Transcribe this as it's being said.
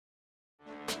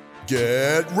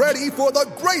Get ready for the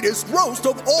greatest roast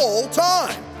of all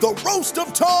time, the Roast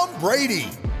of Tom Brady,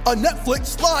 a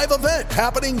Netflix live event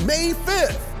happening May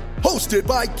 5th. Hosted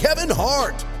by Kevin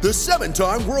Hart, the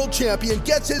 7-time world champion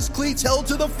gets his cleats held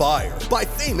to the fire by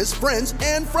famous friends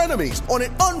and frenemies on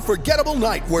an unforgettable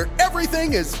night where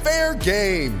everything is fair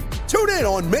game. Tune in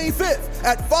on May 5th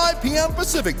at 5 p.m.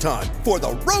 Pacific time for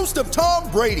the Roast of Tom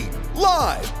Brady,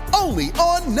 live only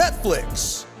on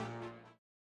Netflix.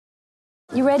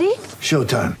 You ready?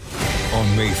 Showtime.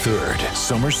 On May 3rd,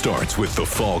 summer starts with The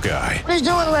Fall Guy. Let's do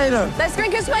it later. Let's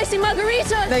drink a spicy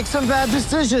margarita. Make some bad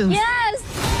decisions.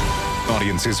 Yes!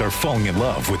 Audiences are falling in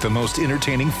love with the most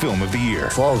entertaining film of the year.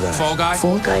 Fall Guy. Fall Guy?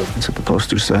 Fall guy. That's what the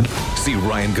poster said. See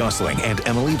Ryan Gosling and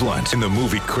Emily Blunt in the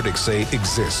movie critics say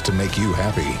exists to make you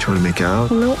happy. Trying to make it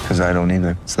out? Nope. Because I don't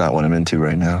either. It's not what I'm into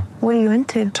right now. What are you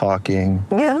into? Talking.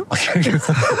 Yeah.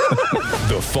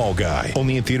 The Fall Guy.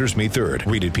 Only in theaters May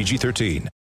 3rd. Rated PG-13.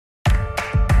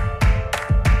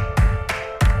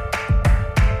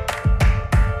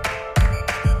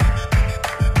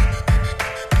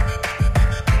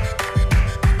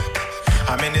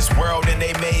 I'm in this world and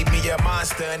they made me a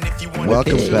monster. And if you want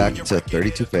Welcome back to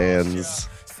 32 Fans.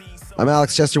 I'm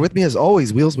Alex Chester. With me, as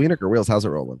always, Wheels Wienerker. Wheels, how's it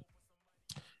rolling?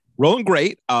 Rolling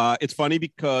great. It's funny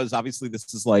because obviously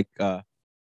this is like a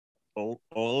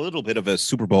little bit of a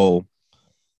Super Bowl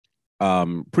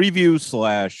preview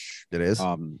slash. It is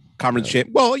conference champ.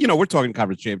 Well, you know, we're talking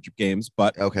conference championship games,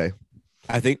 but okay.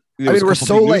 I think We're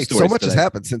so late. So much has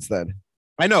happened since then.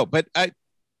 I know, but so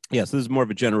this is more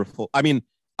of a general. I mean,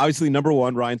 obviously, number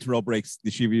one, Ryan Terrell breaks the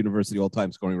Yeshiva University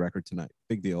all-time scoring record tonight.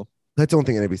 Big deal. I don't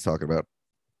think anybody's talking about.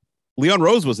 Leon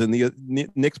Rose was in the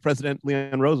Knicks president.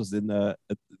 Leon Rose was in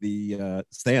the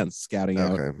stands scouting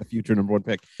out a future number one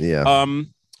pick. Yeah.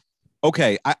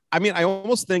 Okay. I mean, I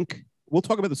almost think we'll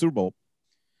talk about the Super Bowl.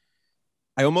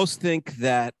 I almost think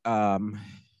that you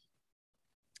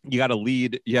got to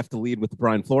lead. You have to lead with the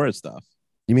Brian Flores stuff.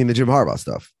 You mean the Jim Harbaugh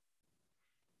stuff?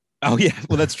 Oh yeah,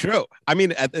 well that's true. I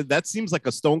mean, that seems like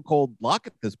a stone cold lock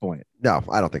at this point. No,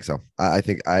 I don't think so. I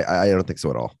think I don't think so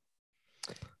at all.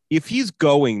 If he's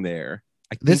going there,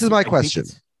 this is my question.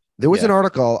 There was an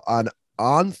article on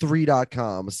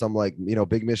on3.com, some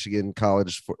big Michigan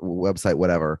college website,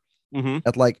 whatever,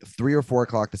 at like 3 or 4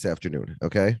 o'clock this afternoon.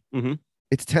 Okay. Mm-hmm.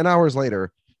 It's 10 hours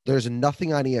later. There's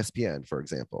nothing on ESPN, for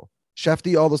example.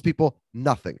 Shefty, all those people,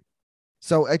 nothing.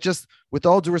 So I just, with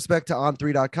all due respect to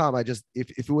on3.com, if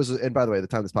it was, and by the way, the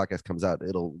time this podcast comes out,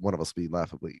 one of us be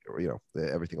laughably, or,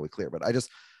 everything will be clear. But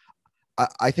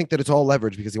I think that it's all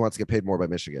leverage because he wants to get paid more by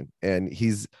Michigan, and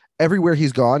he's everywhere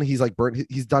he's gone. He's like burnt.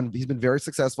 He's been very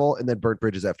successful and then burnt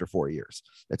bridges after 4 years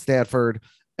at Stanford.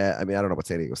 I mean, I don't know about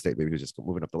San Diego State. Maybe he was just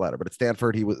moving up the ladder, but at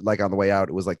Stanford, he was like on the way out.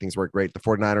 It was like things weren't great. The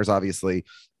 49ers, obviously,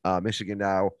 Michigan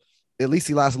now, at least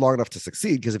he lasted long enough to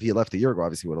succeed, because if he had left a year ago,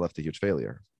 obviously he would have left a huge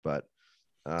failure. But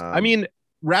I mean,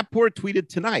 Rapport tweeted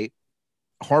tonight,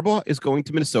 Harbaugh is going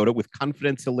to Minnesota with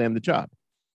confidence he'll land the job.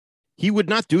 He would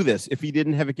not do this if he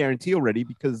didn't have a guarantee already,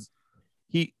 because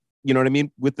you know what I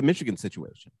mean, with the Michigan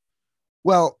situation.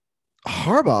 Well,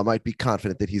 Harbaugh might be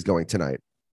confident that he's going tonight.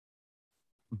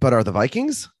 But are the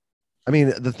Vikings? I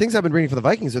mean, the things I've been reading for the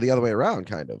Vikings are the other way around,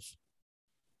 kind of.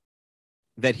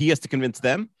 That he has to convince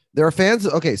them? There are fans.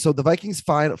 Okay, so the Vikings'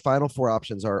 final 4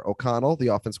 options are O'Connell, the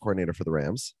offense coordinator for the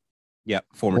Rams. Yeah,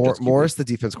 former Morris, the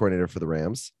defense coordinator for the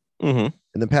Rams. Mm-hmm.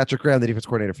 And then Patrick Graham, the defense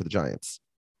coordinator for the Giants.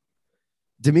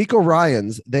 D'Amico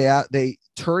Ryans, they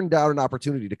turned down an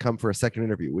opportunity to come for a second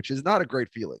interview, which is not a great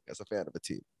feeling as a fan of a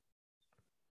team.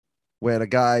 When a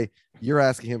guy, you're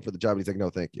asking him for the job, and he's like,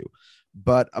 no, thank you.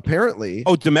 But apparently...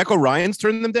 Oh, D'Amico Ryans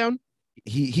turned them down?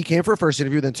 He came for a first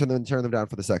interview, then turned them down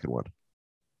for the second one.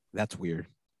 That's weird.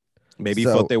 Maybe he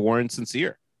thought they weren't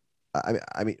sincere.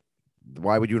 I mean,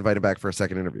 why would you invite him back for a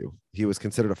second interview? He was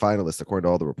considered a finalist, according to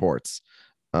all the reports.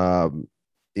 I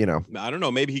don't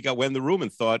know. Maybe he got wet in the room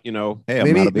and thought, hey,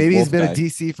 maybe he's been a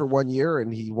DC for 1 year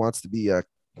and he wants to be a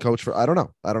coach for, I don't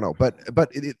know.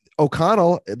 But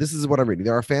O'Connell, this is what I'm reading.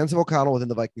 There are fans of O'Connell within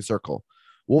the Viking circle.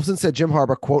 Wolfson said Jim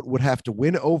Harbaugh, quote, would have to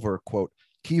win over, quote,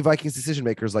 key Vikings decision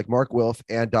makers like Mark Wilf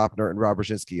and Doppner and Rob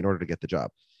Brzezinski in order to get the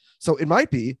job. So it might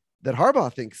be that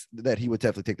Harbaugh thinks that he would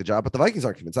definitely take the job, but the Vikings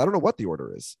aren't convinced. I don't know what the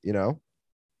order is,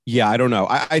 Yeah, I don't know.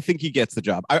 I think he gets the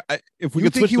job. If we you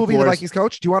think he will be the Vikings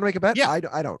coach? Do you want to make a bet? Yeah. I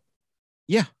don't.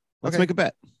 Yeah, let's make a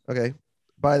bet. Okay.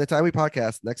 By the time we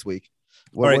podcast next week.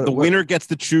 The winner gets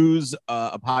to choose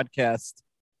a podcast,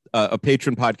 a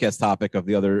patron podcast topic of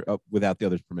the other without the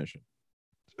other's permission.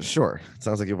 Sure.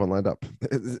 Sounds like you have one lined up.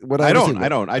 I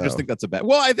don't. I just think that's a bet.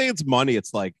 Well, I think it's money.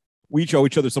 It's like we each owe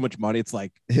each other so much money. It's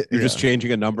like you're Yeah. just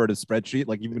changing a number to spreadsheet.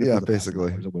 Like even if Yeah, it was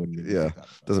basically. $1,000, it wouldn't mean Yeah. anything.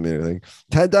 Doesn't mean anything.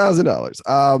 $10,000.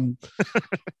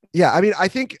 Yeah, I mean, I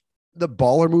think the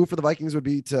baller move for the Vikings would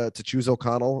be to choose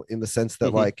O'Connell in the sense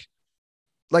that Mhm.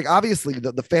 like obviously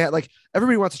the fan, like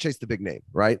everybody wants to chase the big name,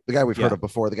 right? The guy we've heard Yeah. of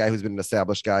before, the guy who's been an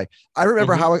established guy. I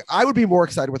remember how I would be more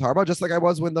excited with Harbaugh, just like I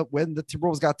was when the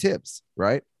Timberwolves got Tibbs,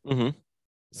 right? Mhm.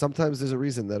 Sometimes there's a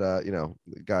reason that you know,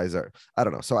 guys are, I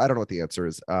don't know. So I don't know what the answer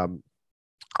is.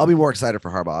 I'll be more excited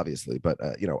for Harbaugh, obviously, but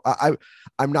you know,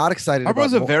 I'm not excited.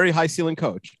 Harbaugh's about a very high ceiling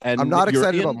coach, and I'm not you're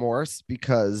excited in- about Morris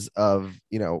because of,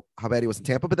 you know, how bad he was in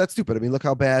Tampa, but that's stupid. I mean, look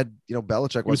how bad, you know,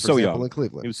 Belichick was, was for so example, young. in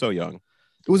Cleveland. He was so young.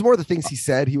 It was more the things he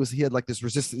said. He had like this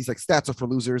resistance. He's like, stats are for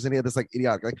losers, and he had this like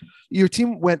idiotic, like your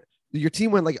team went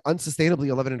like unsustainably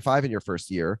 11-5 in your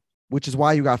first year, which is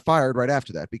why you got fired right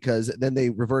after that, because then they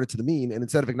reverted to the mean, and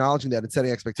instead of acknowledging that and setting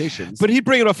expectations, But he'd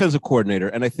bring an offensive coordinator,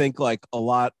 and I think like a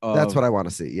lot of that's what I want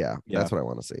to see. Yeah, that's what I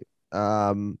want to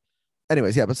see.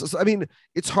 Anyways, yeah, but so I mean,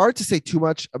 it's hard to say too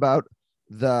much about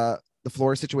the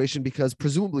Flores situation because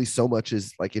presumably so much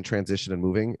is like in transition and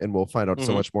moving, and we'll find out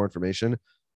so Mhm. much more information.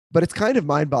 But it's kind of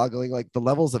mind-boggling, like the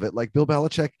levels of it. Like Bill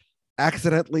Belichick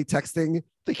accidentally texting,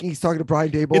 thinking he's talking to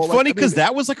Brian Daboll. It's Like, funny I mean, because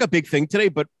that was like a big thing today,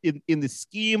 but in the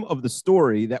scheme of the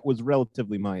story, that was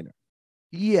relatively minor.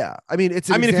 yeah, I mean, it's.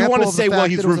 An I mean, if you example wanna of the say, well, fact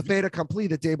he's that it was a rev- fait accompli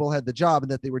that Daboll had the job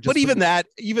and that they were just. But even that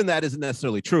isn't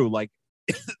necessarily true. Like,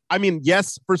 I mean,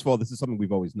 yes, first of all, this is something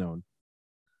we've always known.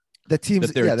 the teams,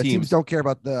 that there are the teams teams- don't care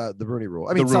about the Rooney Rule.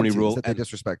 I mean, The some Rooney teams Rule that they and-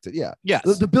 disrespect it. Yeah. Yes,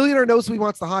 The billionaire knows who he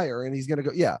wants to hire and he's going to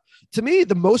go. Yeah. To me,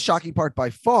 the most shocking part by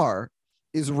far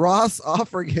is Ross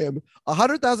offering him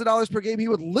 $100,000 per game he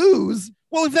would lose.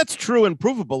 well, if that's true and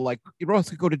provable, like Ross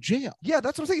could go to jail. Yeah,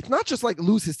 that's what I'm saying. It's not just like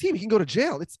lose his team. He can go to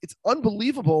jail. It's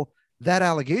unbelievable, that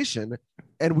allegation.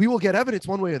 And we will get evidence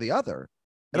one way or the other.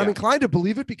 And I'm Yeah. inclined to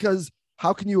believe it because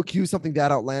how can you accuse something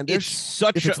that outlandish? It's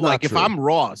such if it's a, not like if true. I'm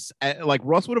Ross, like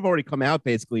Ross would have already come out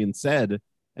basically and said,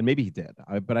 and maybe he did,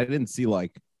 but I didn't see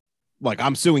like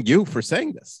I'm suing you for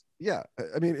saying this. Yeah.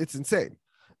 I mean, it's insane.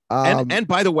 And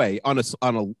by the way, on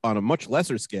a much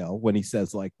lesser scale, when he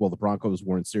says like, well, the Broncos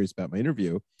weren't serious about my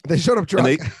interview, they showed up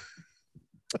drunk.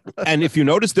 and if you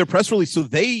notice their press release, so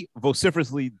they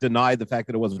vociferously denied the fact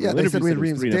that it wasn't a Yeah, real they interview. said we had it was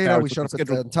reams 3 of and a half data. hours We showed up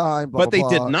scheduled. at the time. Blah, But blah,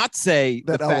 they blah. did not say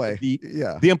that the,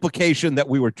 LA. the implication that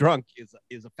we were drunk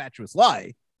is a fatuous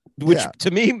lie, which Yeah.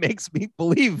 to me makes me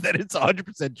believe that it's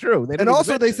 100% true. They And didn't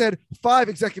also, even they mention it. said 5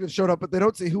 executives showed up, but they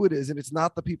don't say who it is, and it's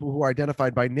not the people who are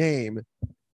identified by name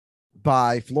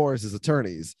by Flores'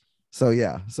 attorneys. So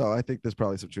yeah, so I think there's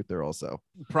probably some truth there also.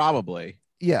 Probably.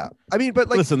 Yeah, I mean, but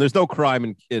like, Listen, there's no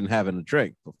crime in having a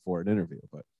drink before an interview,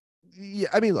 but yeah,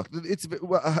 I mean, look, it's.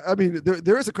 Well, I mean,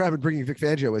 there is a crime in bringing Vic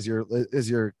Fangio as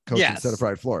your coach Yes. instead of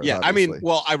Brian Flores. yeah, I mean, obviously.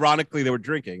 well, ironically, they were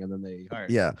drinking and then they hired.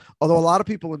 Yeah. Although a lot of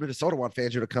people in Minnesota want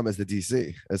Fangio to come as the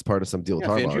DC as part of some deal with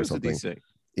Harbaugh or Fangio's the something. DC.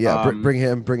 Yeah, bring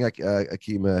him, bring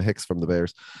Akeem Hicks from the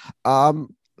Bears.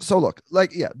 So look,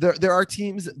 like, yeah, there are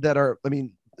teams that are. I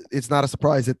mean, it's not a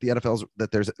surprise that the NFL's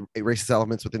that there's racist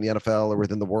elements within the NFL or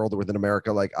within the world or within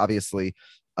America. Like, obviously,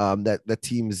 that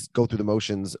teams go through the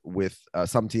motions with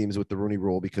some teams with the Rooney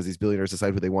Rule because these billionaires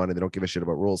decide who they want and they don't give a shit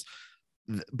about rules.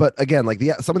 But again, like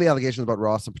some of the allegations about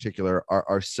Ross in particular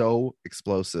are so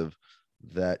explosive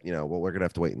that, you know, well, we're gonna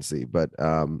have to wait and see. But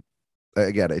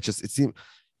again,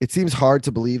 it seems hard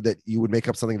to believe that you would make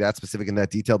up something that specific and that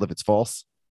detailed if it's false.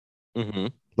 Mm-hmm.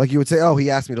 Like you would say, oh, he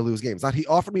asked me to lose games. Not he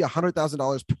offered me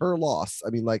 $100,000 per loss. I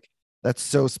mean, like, that's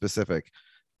so specific.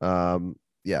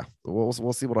 Yeah,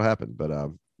 we'll see what'll happen. But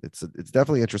it's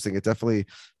definitely interesting. It definitely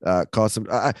caused some.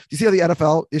 Do you see how the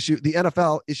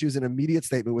NFL issues an immediate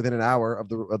statement within an hour of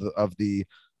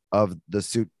the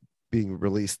suit being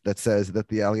released that says that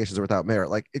the allegations are without merit.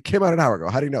 Like, it came out an hour ago.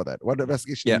 How do you know that? What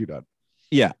investigation have you done?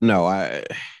 Yeah, no,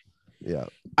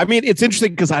 I mean, it's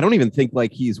interesting because I don't even think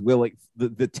like he's willing.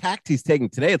 The tact he's taking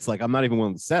today, it's like I'm not even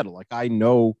willing to settle. Like, I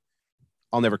know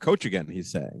I'll never coach again.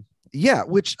 He's saying, yeah,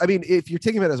 which, I mean, if you're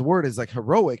taking it as a word, is like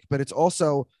heroic, but it's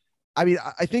also, I mean,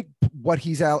 I think what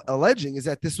he's alleging is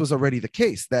that this was already the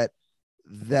case, that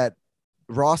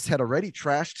Ross had already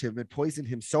trashed him and poisoned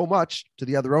him so much to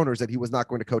the other owners that he was not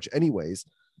going to coach anyways.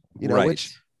 You know, Right.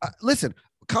 which listen,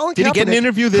 Colin did Kaepernick, he get an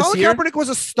interview this Colin year? Kaepernick was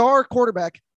a star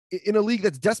quarterback in a league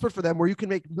that's desperate for them, where you can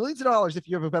make millions of dollars if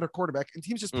you have a better quarterback, and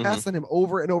teams just pass on him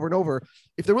over and over and over.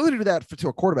 If they're willing to do that to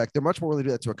a quarterback, they're much more willing to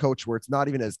do that to a coach, where it's not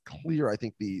even as clear, I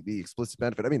think, the explicit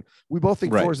benefit. I mean, we both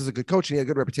think Flores is a good coach and he had a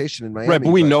good reputation in Miami. Right,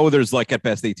 but we know there's like at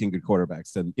best 18 good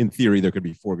quarterbacks, and in theory there could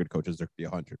be 4 good coaches, there could be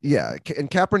 100. Yeah, and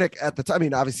Kaepernick at the time, I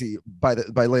mean, obviously by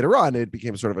later on it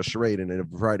became sort of a charade in a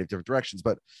variety of different directions,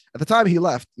 but at the time he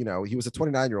left, he was a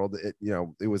 29-year-old.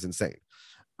 It was insane.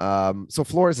 So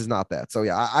Flores is not that. So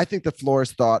yeah, I think that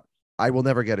Flores thought, I will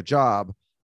never get a job,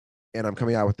 and I'm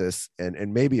coming out with this,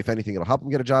 and maybe if anything, it'll help him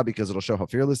get a job because it'll show how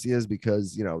fearless he is.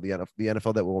 Because the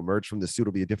NFL that will emerge from this suit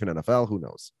will be a different NFL. Who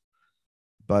knows?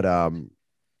 But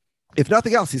if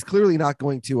nothing else, he's clearly not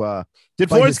going to. Did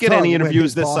Flores get any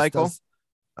interviews this cycle?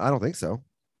 I don't think so.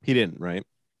 He didn't, right?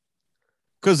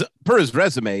 Because per his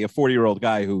resume, a 40-year-old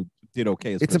guy who did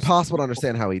okay. It's impossible to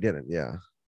understand how he didn't. Yeah.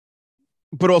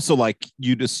 But also, like,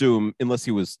 you'd assume, unless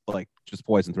he was like just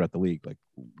poisoned throughout the league, like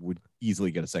would easily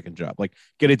get a second job, like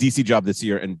get a DC job this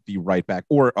year and be right back,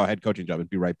 or a head coaching job and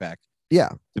be right back. Yeah,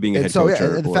 to being a head coach.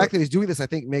 And the fact that he's doing this, I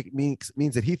think,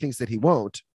 means that he thinks that he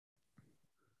won't.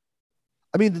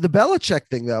 I mean, the Belichick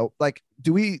thing, though, like,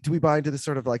 do we buy into this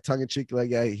sort of like tongue in cheek,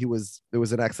 like, yeah, it was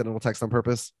an accidental text on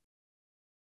purpose?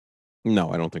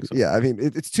 No, I don't think so. Yeah, I mean,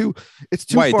 it's too.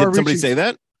 Why far did somebody say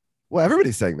that? Well,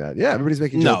 everybody's saying that. Yeah, everybody's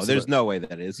making jokes. No, there's no way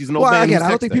that is. He's an old man. Again, I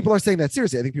don't think people are saying that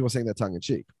seriously. I think people are saying that tongue in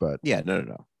cheek. But yeah,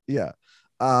 no. Yeah,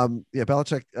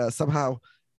 Belichick somehow.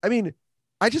 I mean,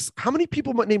 how many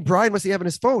people named Brian must he have in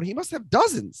his phone? He must have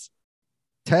dozens,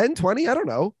 10, 20. I don't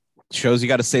know. Shows you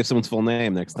got to save someone's full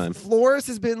name next time. Flores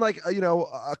has been like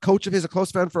a coach of his, a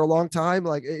close friend for a long time.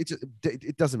 Like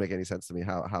it doesn't make any sense to me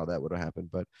how that would have happened.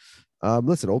 But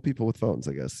listen, old people with phones,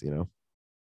 I guess.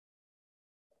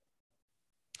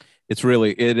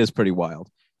 It is pretty wild.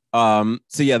 So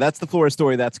yeah, that's the Flores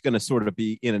story. That's going to sort of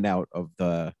be in and out of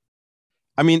the,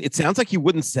 I mean, it sounds like he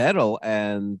wouldn't settle,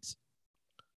 and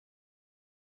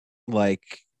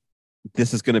like,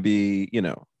 this is going to be,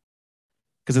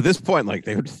 because at this point, like,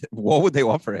 what would they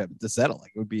offer him to settle?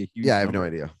 Like, it would be a huge. Yeah, I have no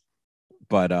idea.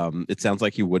 But it sounds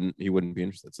like he wouldn't be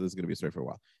interested. So this is going to be a story for a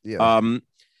while. Yeah.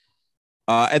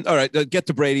 And all right, get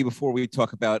to Brady before we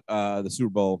talk about the Super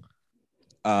Bowl.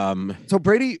 So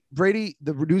Brady,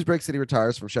 the news breaks that he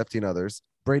retires from Shefty and others.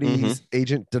 Brady's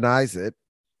agent denies it.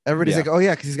 Everybody's like, oh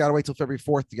yeah, because he's got to wait till February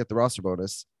 4th to get the roster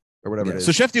bonus or whatever it is.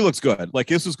 So Shefty looks good. Like,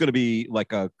 this was going to be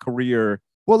like a career.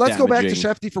 Well, let's go back to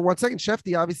Shefty for 1 second.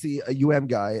 Shefty, obviously a UM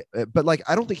guy, but like,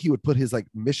 I don't think he would put his like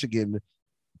Michigan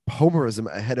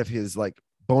homerism ahead of his like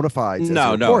bona fides.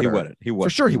 No, he wouldn't. He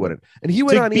wouldn't. For sure he wouldn't. And he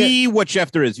went on. To be what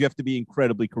Schefter is, you have to be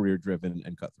incredibly career driven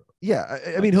and cutthroat. Yeah,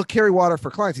 I mean, he'll carry water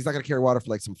for clients. He's not going to carry water for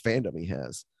like some fandom he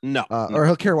has. No, or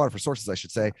he'll carry water for sources, I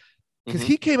should say, because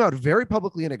he came out very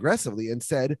publicly and aggressively and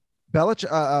said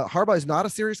Harbaugh is not a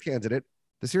serious candidate.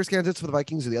 The serious candidates for the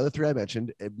Vikings are the other 3 I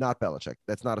mentioned, not Belichick.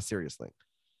 That's not a serious thing.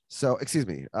 So, excuse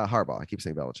me, Harbaugh. I keep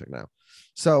saying Belichick now.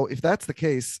 So if that's the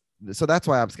case, so that's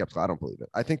why I'm skeptical. I don't believe it.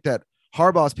 I think that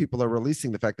Harbaugh's people are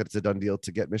releasing the fact that it's a done deal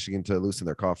to get Michigan to loosen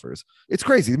their coffers. It's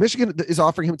crazy. Michigan is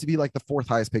offering him to be like the 4th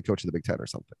highest paid coach of the Big Ten or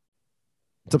something.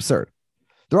 It's absurd.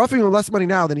 They're offering him less money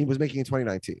now than he was making in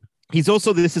 2019. He's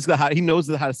also, he knows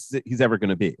the hottest he's ever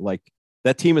going to be. Like,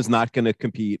 that team is not going to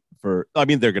compete for, I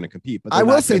mean, they're going to compete, but I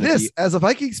will say this as a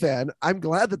Vikings fan, I'm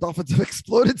glad the Dolphins have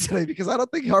exploded today because I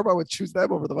don't think Harbaugh would choose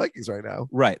them over the Vikings right now.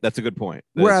 Right. That's a good point.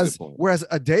 Whereas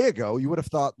a day ago, you would have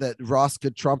thought that Ross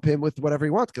could trump him with whatever he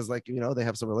wants. Cause like, they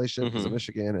have some relationship because of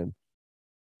Michigan. And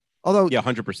although, yeah,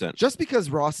 100%. Just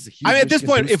because Ross is a huge, I mean, at this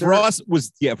point, booster,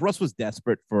 if Ross was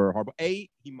desperate for Harbaugh,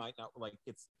 he might not like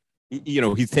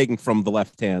he's taking from the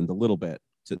left hand a little bit.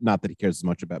 Not that he cares as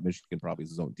much about Michigan, probably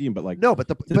his own team, but like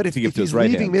if he's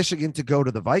leaving Michigan to go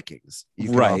to the Vikings,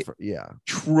 right? Yeah,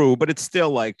 true, but it's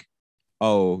still like,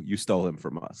 oh, you stole him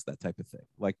from us, that type of thing.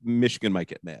 Like, Michigan might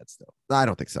get mad still. I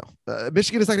don't think so.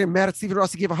 Michigan is not going to get mad at Stephen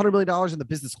Ross. He gave $100 million and the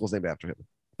business school's named after him.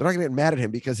 They're not going to get mad at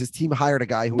him because his team hired a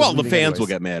guy who. Well, the fans will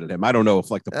get mad at him. I don't know if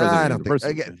like the president. I don't think.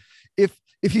 Again, if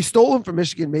he stole him from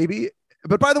Michigan, maybe.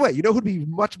 But by the way, who'd be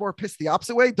much more pissed the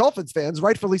opposite way? Dolphins fans,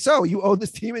 rightfully so. You own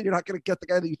this team and you're not going to get the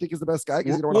guy that you think is the best guy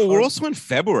because you don't want to. We're also in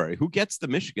February. Who gets the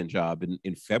Michigan job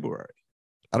in February?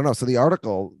 I don't know. So the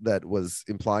article that was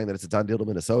implying that it's a done deal to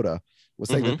Minnesota was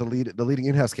saying that the leading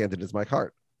in-house candidate is Mike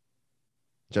Hart,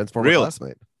 Jen's former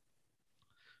classmate,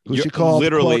 who she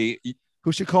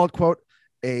called quote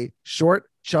a short,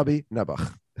 chubby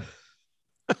Nebuch.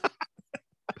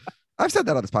 I've said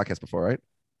that on this podcast before, right?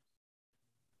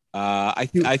 I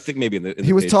think maybe in the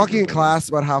he was page talking in review. class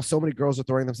about how so many girls are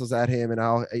throwing themselves at him and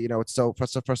how, it's so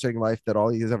frustrating life that all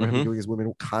he's ever been doing is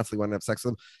women constantly want to have sex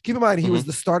with him. Keep in mind, he was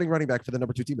the starting running back for the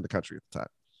number 2 team in the country at the time.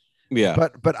 Yeah.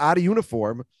 But out of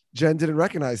uniform, Jen didn't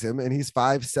recognize him, and he's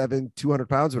 5'7", 200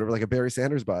 pounds, whatever, like a Barry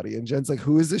Sanders body. And Jen's like,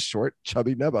 "Who is this short,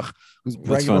 chubby Nebuch who's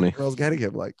bragging about girls getting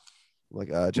him?"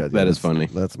 Jen, that is funny.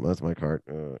 That's my card.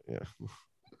 Yeah.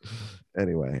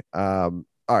 Anyway, all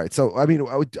right. So, I mean,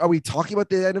 are we talking about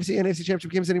the NFC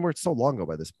Championship games anymore? It's so long ago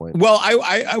by this point. Well,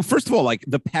 I first of all, like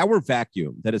the power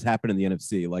vacuum that has happened in the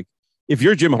NFC. Like, if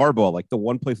you're Jim Harbaugh, like the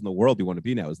one place in the world you want to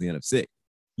be now is the NFC.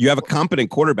 You have a competent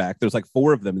quarterback. There's like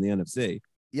 4 of them in the NFC.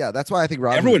 Yeah, that's why I think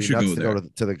Rodgers everyone should nuts go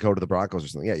go to the Broncos or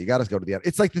something. Yeah, you got to go to the.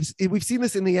 It's like this. We've seen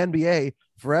this in the NBA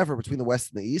forever between the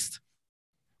West and the East,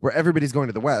 where everybody's going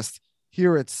to the West.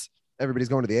 Here, it's everybody's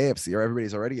going to the AFC, or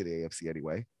everybody's already in the AFC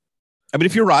anyway. I mean,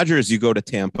 if you're Rodgers, you go to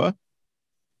Tampa.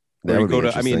 That would go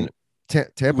to. I mean,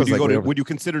 Tampa's would you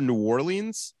consider New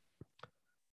Orleans?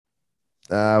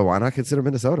 Why not consider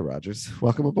Minnesota, Rodgers?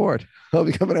 Welcome aboard. I'll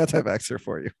become an anti-vaxxer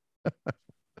for you.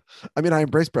 I mean, I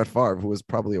embrace Brett Favre, who was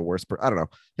probably a worse I don't know.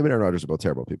 Him and Aaron Rodgers are both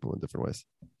terrible people in different ways.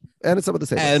 And it's some of the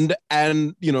same.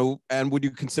 And would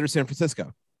you consider San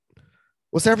Francisco?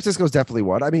 Well, San Francisco is definitely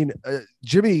one. I mean,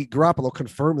 Jimmy Garoppolo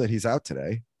confirmed that he's out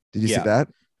today. Did you see that?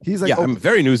 He's like, I'm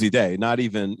very newsy day. Not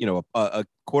even, a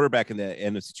quarterback in the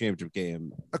NFC Championship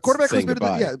game. A quarterback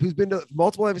who's been to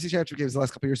multiple NFC Championship games the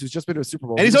last couple of years, who's just been to a Super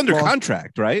Bowl. And he's under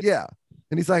contract, right? Yeah.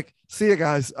 And he's like, "See you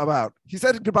guys, I'm out." He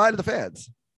said goodbye to the fans.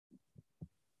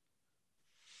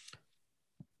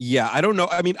 Yeah, I don't know.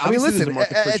 I mean, listen,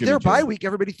 at their bye week,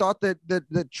 everybody thought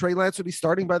that Trey Lance would be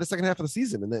starting by the second half of the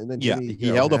season, and then Jimmy, he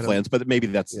held up Lance, but maybe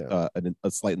that's a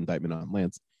slight indictment on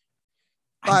Lance.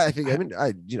 I think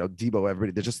Debo,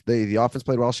 everybody, the offense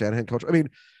played well. Shanahan coach. I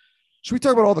mean, should we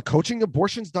talk about all the coaching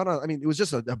abortions done on? I mean, it was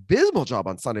just an abysmal job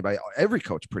on Sunday by every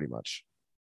coach, pretty much.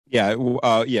 Yeah,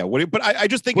 yeah. But I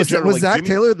just think was Zach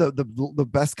Taylor the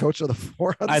best coach of the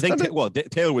 4? I think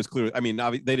Taylor was clear. I mean,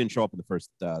 they didn't show up in the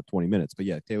first 20 minutes, but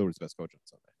yeah, Taylor was the best coach on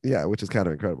Sunday. Yeah, which is kind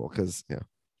of incredible because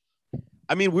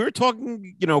I mean, we were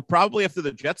talking, probably after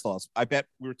the Jets loss. I bet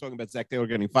we were talking about Zach Taylor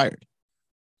getting fired.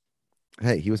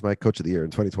 Hey, he was my coach of the year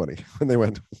in 2020 when they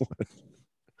went.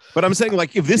 But I'm saying,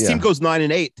 like, if this team goes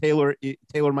 9-8,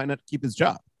 Taylor might not keep his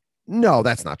job. No,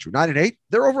 that's not true. 9-8.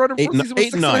 They're over under 4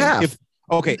 season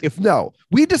 6.5. No,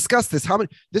 we discussed this.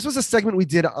 This was a segment we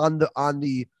did on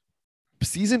the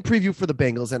season preview for the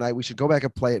Bengals, and we should go back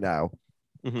and play it now.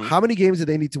 Mm-hmm. How many games do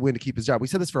they need to win to keep his job? We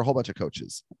said this for a whole bunch of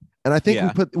coaches, and I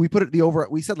think we put it the over.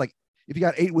 We said, like, if you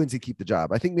got 8 wins, he'd keep the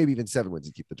job. I think maybe even 7 wins,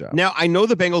 he'd keep the job. Now I know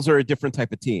the Bengals are a different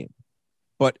type of team,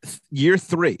 but year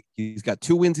 3, he's got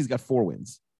 2 wins. He's got 4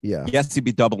 wins. Yeah. Yes, he'd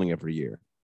be doubling every year,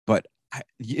 but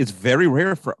it's very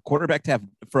rare for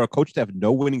a coach to have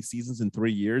no winning seasons in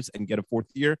 3 years and get a 4th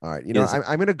year. All right.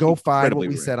 I'm going to go find what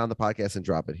we said on the podcast and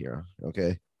drop it here.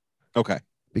 Okay.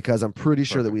 Because I'm pretty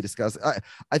sure that we discussed.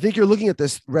 I think you're looking at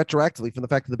this retroactively from the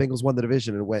fact that the Bengals won the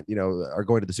division and went, are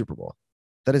going to the Super Bowl.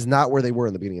 That is not where they were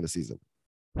in the beginning of the season.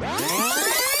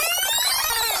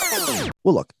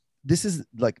 Well, look, this is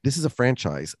a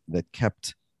franchise that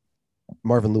kept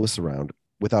Marvin Lewis around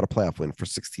without a playoff win for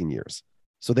 16 years.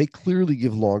 So they clearly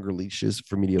give longer leashes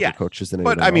for mediocre coaches than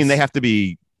anyone else. But I mean, they have to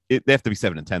be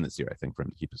 7-10 this year, I think, for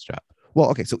him to keep his job. Well,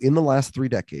 okay. So in the last 3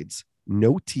 decades,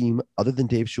 no team other than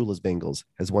Dave Shula's Bengals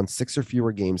has won 6 or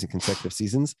fewer games in consecutive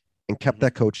seasons and kept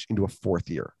that coach into a 4th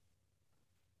year.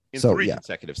 In 3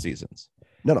 consecutive seasons.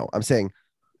 No, I'm saying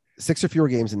 6 or fewer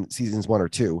games in seasons 1 or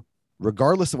 2,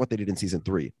 regardless of what they did in season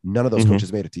 3. None of those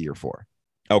coaches made it to year 4.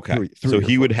 Okay. So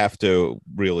he would have to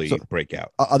really break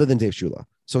out. Other than Dave Shula.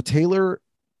 So Taylor,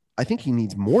 I think he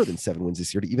needs more than 7 wins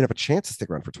this year to even have a chance to stick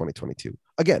around for 2022.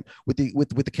 Again, with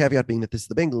the caveat being that this is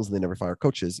the Bengals and they never fire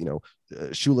coaches.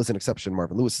 Shula's an exception,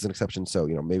 Marvin Lewis is an exception, so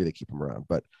maybe they keep him around.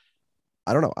 But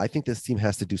I don't know. I think this team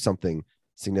has to do something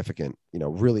significant.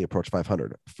 Really approach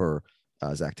 500 for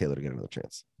Zach Taylor to get another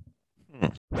chance.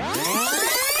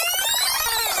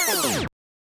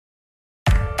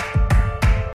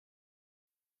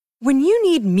 When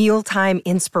you need mealtime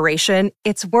inspiration,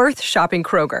 it's worth shopping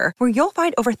Kroger, where you'll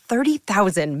find over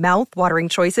 30,000 mouth-watering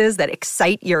choices that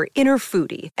excite your inner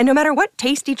foodie. And no matter what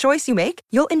tasty choice you make,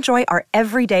 you'll enjoy our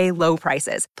everyday low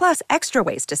prices, plus extra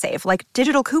ways to save, like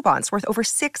digital coupons worth over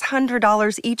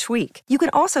 $600 each week. You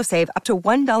can also save up to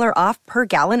 $1 off per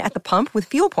gallon at the pump with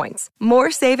fuel points.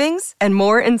 More savings and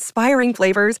more inspiring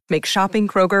flavors make shopping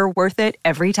Kroger worth it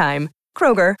every time.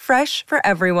 Kroger, fresh for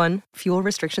everyone. Fuel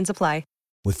restrictions apply.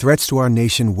 With threats to our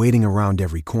nation waiting around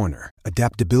every corner,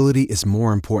 adaptability is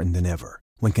more important than ever.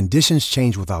 When conditions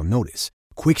change without notice,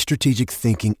 quick strategic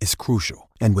thinking is crucial,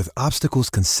 and with obstacles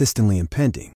consistently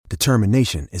impending,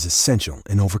 determination is essential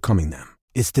in overcoming them.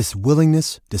 It's this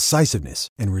willingness, decisiveness,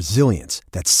 and resilience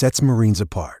that sets Marines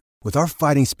apart. With our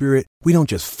fighting spirit, we don't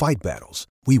just fight battles,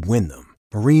 we win them.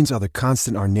 Marines are the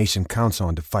constant our nation counts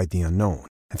on to fight the unknown,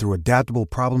 and through adaptable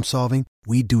problem solving,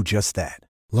 we do just that.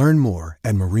 Learn more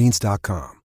at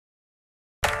marines.com.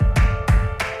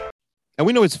 And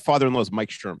we know his father-in-law is Mike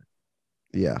Sherman.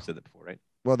 Yeah. I've said that before, right?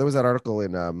 Well, there was that article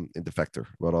in Defector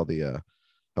about all the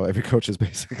how every coach is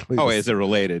basically. Oh, is it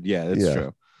related? Yeah, that's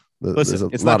true. Listen,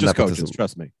 it's lot not of just nepotism. coaches.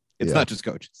 Trust me, it's Yeah. not just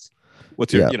coaches.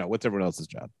 What's your, what's everyone else's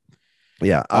job?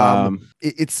 Yeah.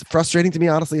 It's frustrating to me,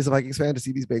 honestly, as a Vikings fan, to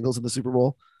see these Bengals in the Super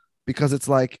Bowl, because it's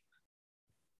like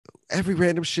every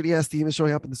random shitty ass team is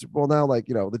showing up in the Super Bowl now. Like,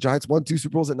 the Giants won 2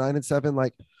 Super Bowls at 9 and 7.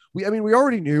 Like, we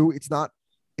already knew it's not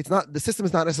the system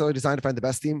is not necessarily designed to find the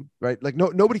best team, right? Like,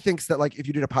 nobody thinks that, like, if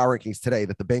you did a power rankings today,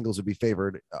 that the Bengals would be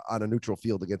favored on a neutral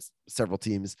field against several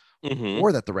teams,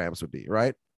 or that the Rams would be,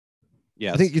 right?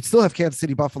 Yeah, I think you'd still have Kansas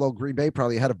City, Buffalo, Green Bay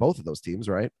probably ahead of both of those teams,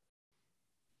 right?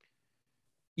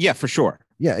 Yeah, for sure.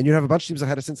 Yeah, and you'd have a bunch of teams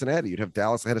ahead of Cincinnati. You'd have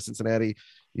Dallas ahead of Cincinnati.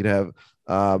 You'd have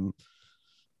but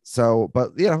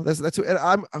that's who,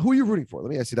 and who are you rooting for?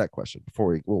 Let me ask you that question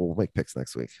before we'll make picks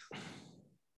next week.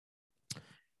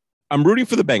 I'm rooting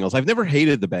for the Bengals. I've never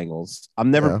hated the Bengals. I've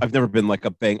never been like a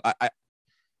bang.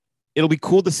 It'll be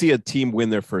cool to see a team win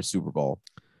their first Super Bowl.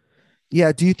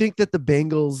 Yeah. Do you think that the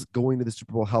Bengals going to the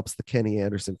Super Bowl helps the Kenny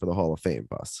Anderson for the Hall of Fame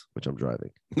bus, which I'm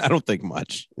driving? I don't think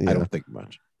much. Yeah. I don't think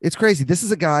much. It's crazy. This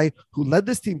is a guy who led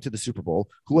this team to the Super Bowl,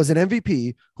 who was an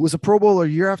MVP, who was a Pro Bowler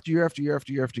year after year after year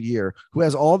after year after year, who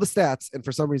has all the stats, and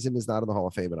for some reason is not in the Hall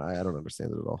of Fame. And I don't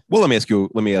understand it at all. Well, let me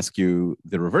ask you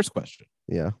the reverse question.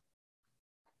 Yeah.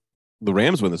 The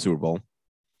Rams win the Super Bowl.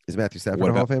 Is Matthew Stafford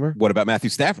a Hall of Famer? What about Matthew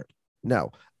Stafford?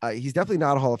 No, he's definitely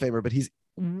not a Hall of Famer, but he's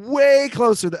way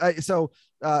closer.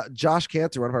 Josh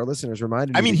Cantor, one of our listeners,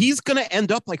 reminded me. I mean, he's going to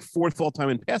end up like 4th all-time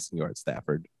in passing yards,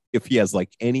 Stafford, if he has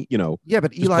like any, Yeah,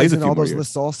 but Eli's in all those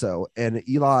lists also, and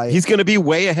Eli. He's going to be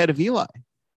way ahead of Eli.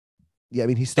 Yeah, I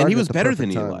mean, he started. And he was better than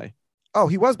time. Eli. Oh,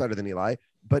 he was better than Eli,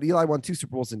 but Eli won 2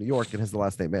 Super Bowls in New York and has the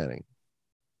last name Manning.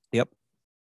 Yep.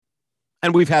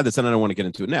 And we've had this, and I don't want to get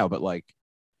into it now, but like,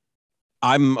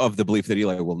 I'm of the belief that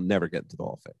Eli will never get into the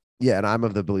Hall of Fame. Yeah, and I'm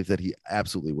of the belief that he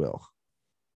absolutely will.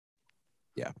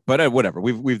 Yeah, but whatever.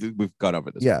 We've gone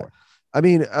over this. Yeah, before. I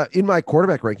mean, in my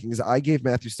quarterback rankings, I gave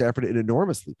Matthew Stafford an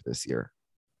enormous leap this year.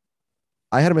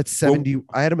 I had him at 70.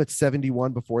 I had him at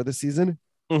 71 before the season.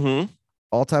 Mm-hmm.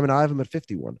 All time, and I have him at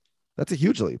 51. That's a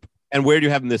huge leap. And where do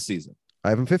you have him this season? I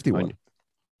have him 51.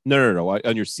 No.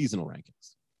 On your seasonal rankings.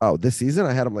 Oh, this season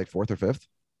I had him like 4th or 5th.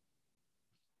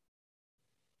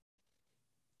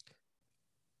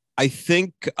 I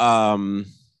think I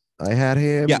had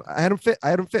him. Yeah. I had him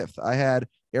 5th. I had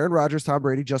Aaron Rodgers, Tom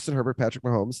Brady, Justin Herbert, Patrick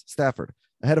Mahomes, Stafford.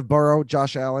 Ahead of Burrow,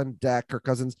 Josh Allen, Dak, Kirk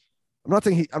Cousins. I'm not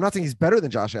saying he's better than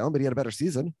Josh Allen, but he had a better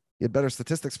season. He had better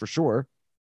statistics for sure.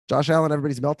 Josh Allen,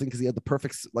 everybody's melting because he had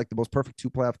the most perfect 2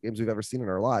 playoff games we've ever seen in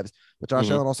our lives. But Josh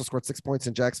Allen also scored 6 points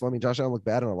in Jacksonville. I mean, Josh Allen looked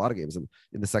bad in a lot of games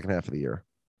in the second half of the year.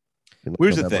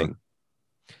 Here's the thing.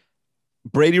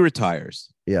 Brady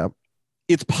retires. Yeah.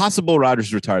 It's possible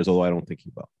Rodgers retires, although I don't think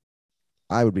he will.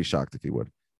 I would be shocked if he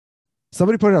would.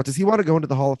 Somebody pointed out, does he want to go into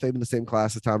the Hall of Fame in the same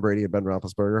class as Tom Brady and Ben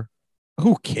Roethlisberger?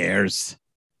 Who cares?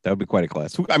 That would be quite a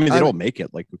class. I mean, they don't make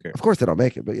it. Like, who cares? Of course they don't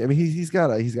make it, but I mean, he's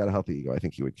got a healthy ego. I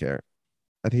think he would care.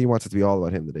 I think he wants it to be all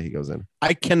about him the day he goes in.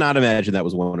 I cannot imagine that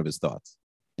was one of his thoughts.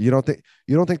 You don't think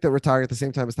that retiring at the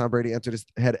same time as Tom Brady entered his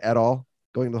head at all?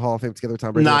 Going to the Hall of Fame together with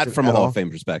Tom Brady? Not from a Hall of Fame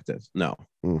perspective. No.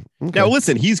 Okay. Now,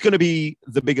 listen, he's going to be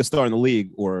the biggest star in the league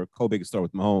or co-biggest star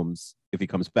with Mahomes if he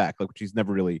comes back, like, which he's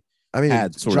never really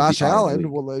had. Josh Allen,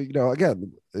 well,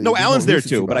 again. No, Allen's there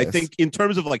too, but I think in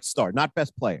terms of like star, not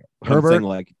best player. Herbert, saying,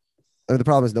 like, I mean, the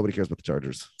problem is nobody cares about the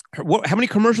Chargers. How many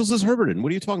commercials is Herbert in?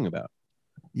 What are you talking about?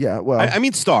 Yeah, well, I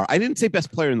mean star. I didn't say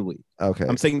best player in the league. Okay,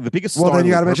 I'm saying the biggest star. Well, then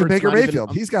you got to mention Herbert's Baker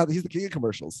Mayfield. He's the king of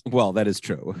commercials. Well, that is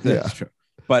true. That's true.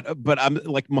 But I'm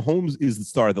like, Mahomes is the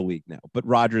star of the league now, but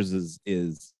Rodgers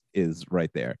is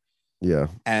right there. Yeah,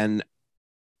 and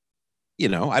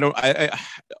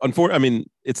I mean,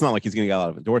 it's not like he's going to get a lot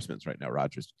of endorsements right now,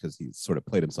 Rodgers, because he's sort of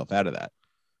played himself out of that.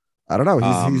 I don't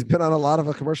know. He's been on a lot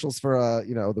of commercials for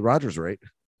the Rodgers rate.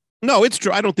 No, it's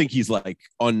true. I don't think he's like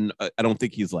I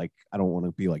don't want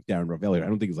to be like Darren Rovell. I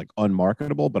don't think he's like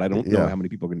unmarketable, but I don't know how many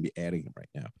people are going to be adding him right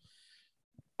now.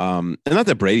 And not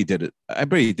that Brady did it.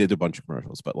 Brady did a bunch of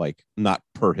commercials, but like not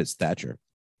per his stature.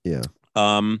 Yeah.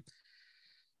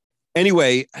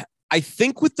 Anyway, I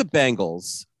think with the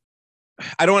Bengals,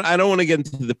 I don't want to get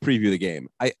into the preview of the game.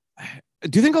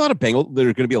 Do you think there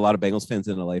are going to be a lot of Bengals fans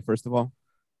in LA? First of all,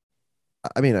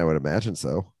 I mean, I would imagine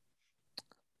so.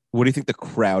 what do you think the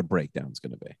crowd breakdown is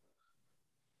going to be?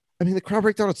 I mean, the crowd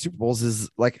breakdown at Super Bowls is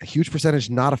like a huge percentage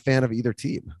not a fan of either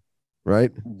team,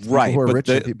 right? Right, People who are but rich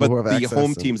and people who have the access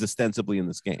home and- team's ostensibly in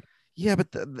this game. Yeah,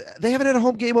 but they haven't had a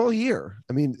home game all year.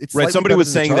 I mean, it's Right. slightly Somebody better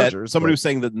was than the saying Chargers, somebody but- was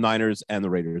saying that Niners and the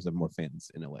Raiders have more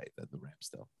fans in LA than the Rams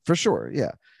still. for sure.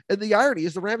 Yeah, and the irony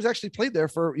is the Rams actually played there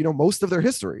for most of their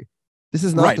history. This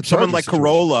is not Right. the Someone Chargers like situation.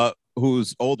 Corolla,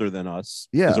 who's older than us,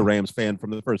 Yeah. is a Rams fan from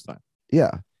the first time.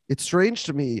 Yeah, it's strange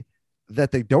to me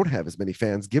that they don't have as many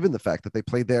fans, given the fact that they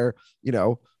played there.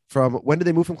 From when did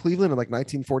they move from Cleveland in like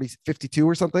 1952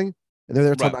 or something? And they're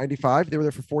there until Right. 95. They were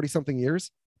there for 40 something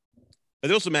years. But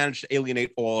they also managed to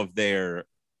alienate all of their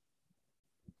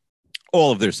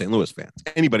St. Louis fans.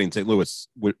 Anybody in St. Louis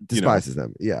would Despises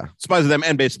them. Yeah. despises them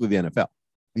and basically the NFL.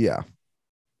 Yeah.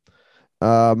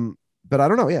 But I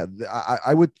don't know. Yeah.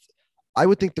 I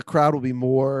would think the crowd will be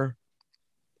more.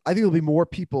 I think there'll be more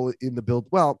people in the build.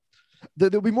 Well,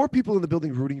 there'll be more people in the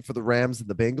building rooting for the Rams than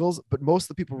the Bengals, but most of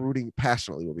the people rooting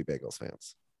passionately will be Bengals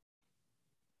fans.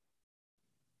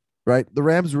 Right? The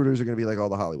Rams rooters are going to be like all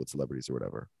the Hollywood celebrities or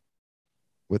whatever.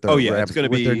 With their Rams, it's going to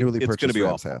with be their newly it's going to purchased be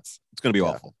Rams awful. hats. It's going to be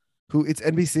Yeah. awful. Who? It's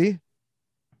NBC.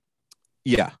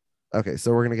 Yeah. Okay,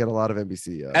 so we're going to get a lot of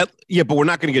NBC. But we're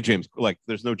not going to get James. Like,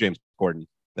 there's no James Corden.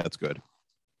 That's good.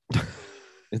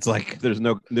 It's like there's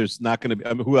not going to be.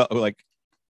 I mean, who else? Like,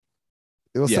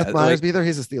 Will yeah, Seth Meyers like- be there?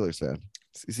 He's a Steelers fan.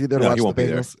 Is he there to No, watch he the won't be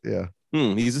there. Bengals?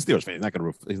 Yeah, he's a Steelers fan. He's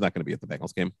not going to be at the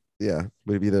Bengals game. yeah.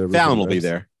 Would he be there? to root for Fallon the will be Rams?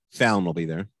 there. Fallon will be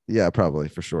there. Yeah, probably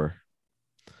for sure.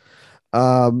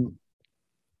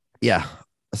 Yeah.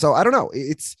 So I don't know.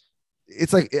 It's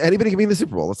like anybody can be in the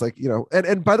Super Bowl. It's like,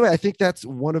 and by the way, I think that's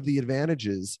one of the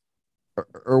advantages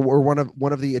or one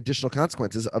of the additional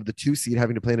consequences of the 2 seed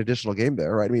having to play an additional game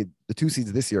there, right? I mean, the 2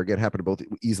 seeds this year again happen to both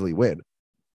easily win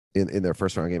in their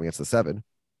first round game against the 7.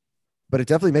 But it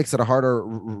definitely makes it a harder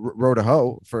row to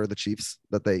hoe for the Chiefs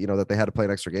that they had to play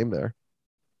an extra game there.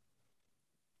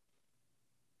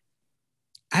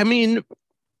 I mean,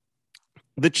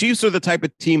 the Chiefs are the type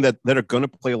of team that are going to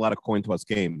play a lot of coin toss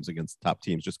games against top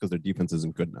teams just because their defense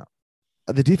isn't good enough.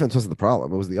 The defense wasn't the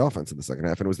problem. It was the offense in the second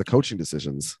half, and it was the coaching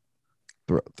decisions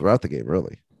throughout the game,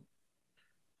 really.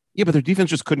 Yeah, but their defense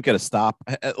just couldn't get a stop.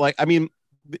 Their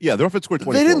offense scored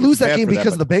 24. They didn't lose that game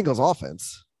because of of the Bengals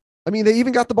offense. I mean, they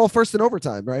even got the ball first in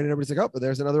overtime, right? And everybody's like, oh, but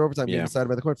there's another overtime game Yeah. decided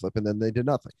by the coin flip, and then they did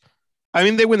nothing. I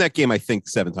mean, they win that game, I think,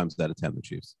 7 times out of 10, the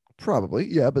Chiefs. Probably,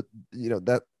 yeah, but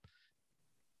that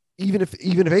even if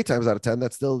 8 times out of 10,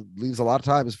 that still leaves a lot of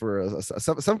times for a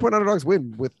 7-point underdogs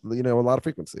win with a lot of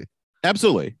frequency.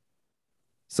 Absolutely.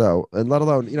 So, and let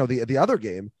alone the other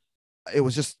game, it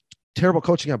was just terrible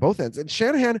coaching on both ends. And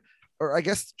Shanahan, or I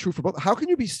guess true for both. How can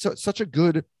you be such a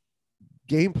good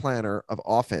game planner of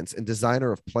offense and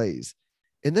designer of plays,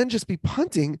 and then just be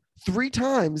punting 3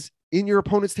 times in your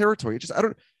opponent's territory?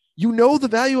 The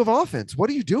value of offense. What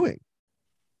are you doing?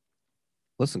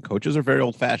 Listen, coaches are very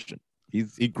old-fashioned.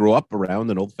 He grew up around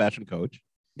an old-fashioned coach.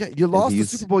 Yeah, you lost the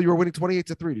Super Bowl. You were winning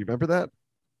 28-3. Do you remember that?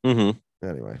 Mm-hmm.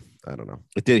 Anyway, I don't know.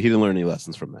 He didn't learn any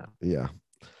lessons from that. Yeah.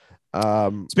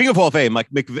 Speaking of Hall of Fame, like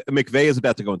McVay is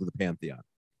about to go into the Pantheon.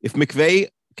 If McVay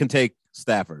can take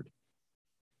Stafford,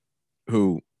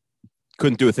 who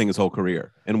couldn't do a thing his whole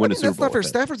career, and win a Super That's Bowl. not fair. with it,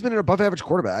 Stafford's been an above-average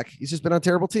quarterback. He's just been on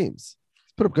terrible teams.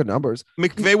 He's put up good numbers.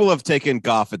 McVay will have taken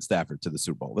Goff and Stafford to the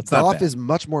Super Bowl. That's not Goff bad. is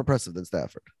much more impressive than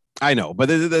Stafford. I know, but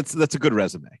that's a good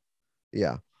resume.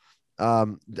 Yeah.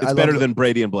 It's better than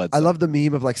Brady and Bledsoe. I love the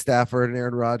meme of like Stafford and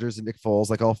Aaron Rodgers and Nick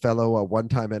Foles, like all fellow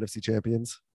one-time NFC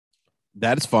champions.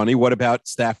 That is funny. What about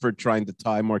Stafford trying to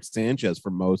tie Mark Sanchez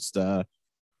for most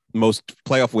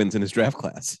playoff wins in his draft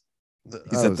class?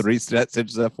 He's at 3.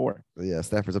 Sanchez at 4. Yeah,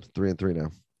 Stafford's up to 3-3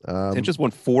 now. Sanchez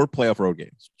won 4 playoff road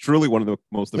games. Truly one of the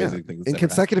most amazing things in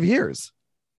consecutive years.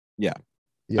 Yeah.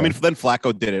 Yeah. I mean, then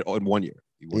Flacco did it in 1 year.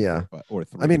 Yeah. Or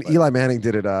 3. I mean, Eli Manning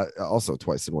did it also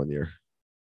twice in 1 year.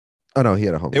 Oh no, he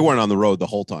had a home. They weren't on the road the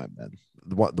whole time then.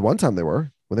 The one time they were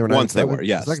when they were once they 9-7. were.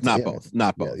 Yes, not both.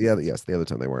 Not both. Yeah, yes, the other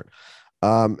time they weren't.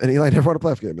 And Eli never won a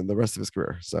playoff game in the rest of his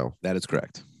career. So that is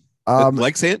correct.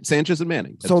 Like Sanchez and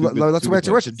Manning. So let's go back to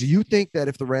your question. Do you think that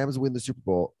if the Rams win the Super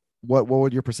Bowl, what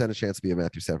would your percentage chance be of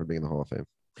Matthew Stafford being in the Hall of Fame?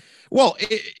 Well,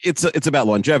 it's about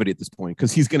longevity at this point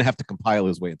because he's going to have to compile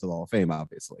his way into the Hall of Fame,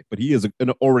 obviously. But he is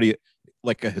already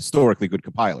like a historically good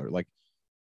compiler. Like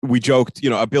we joked,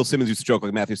 Bill Simmons used to joke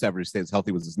like Matthew Stafford stays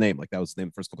healthy was his name. Like that was his name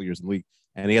the first couple of years in the league,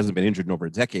 and he hasn't been injured in over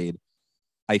a decade.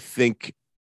 I think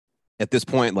at this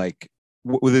point, like,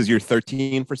 what is year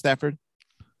 13 for Stafford?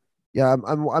 Yeah,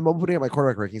 I'm opening up my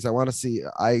quarterback rankings. I want to see.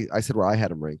 I said where I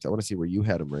had him ranked. I want to see where you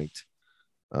had him ranked.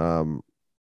 Let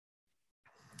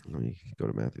me go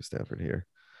to Matthew Stafford here.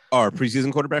 Our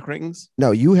preseason quarterback rankings?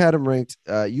 No, you had him ranked.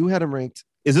 You had him ranked.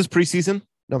 Is this preseason?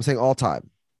 No, I'm saying all time.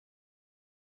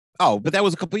 Oh, but that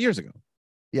was a couple of years ago.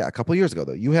 Yeah, a couple of years ago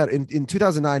though. You had in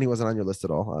 2009. He wasn't on your list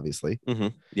at all, obviously.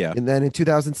 Yeah. And then in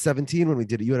 2017, when we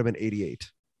did it, you had him at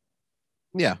 88.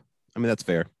 Yeah, I mean that's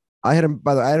fair. I had him.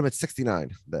 By the way, I had him at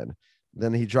 69.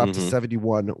 Then he dropped to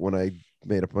 71 when I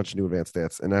made a bunch of new advanced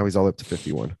stats, and now he's all up to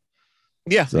 51.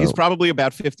 Yeah, So, he's probably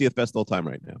about 50th best all time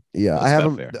right now. Yeah, That's I have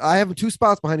about him. fair. I have him 2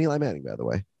 spots behind Eli Manning. By the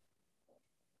way,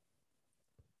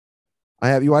 I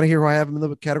have. You want to hear who I have him in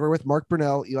the category with? Mark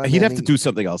Brunell, Eli. He'd Manning, have to do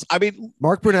something else. I mean,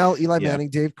 Mark Brunell, Eli Yeah. Manning,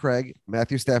 Dave Craig,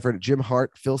 Matthew Stafford, Jim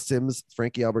Hart, Phil Simms,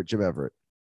 Frankie Albert, Jim Everett.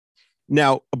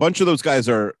 now a bunch of those guys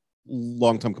are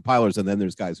long-time compilers, and then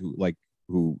there's guys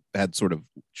who had sort of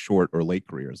short or late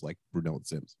careers, like Brunell and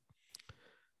Sims.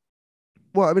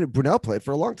 Well, I mean, Brunell played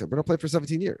for a long time. Brunell played for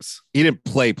 17 years. He didn't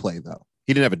play though.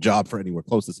 He didn't have a job for anywhere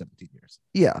close to 17 years.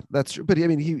 Yeah, that's true. But I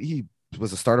mean, he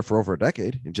was a starter for over a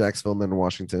decade in Jacksonville and then in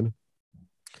Washington.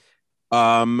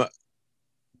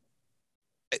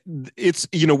 It's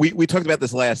we talked about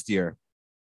this last year,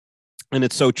 and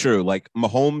it's so true. Like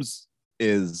Mahomes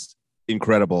is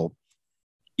incredible.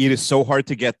 It is so hard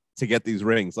to get these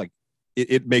rings. Like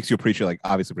it makes you appreciate. Like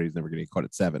obviously, Brady's never going to get caught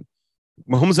at 7.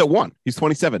 Mahomes at 1. He's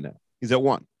 27 now. He's at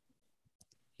 1.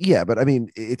 Yeah, but I mean,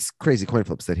 it's crazy coin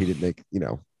flips that he didn't make.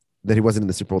 That he wasn't in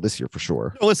the Super Bowl this year for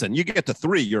sure. No, listen, you get to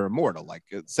 3, you're immortal. Like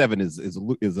 7 is a.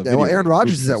 Yeah, well, Aaron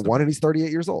Rodgers is at 1 and he's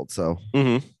 38 years old. So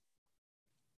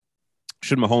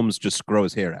should Mahomes just grow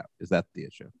his hair out? Is that the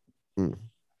issue?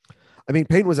 I mean,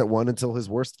 Peyton was at 1 until his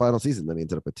worst final season. Then he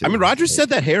ended up at 2. I mean, Rodgers said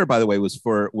that hair, by the way, was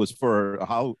for a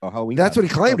Halloween. That's what he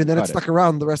claimed, and then it Got stuck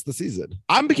around the rest of the season.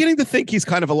 I'm beginning to think he's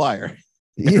kind of a liar.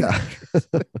 Yeah.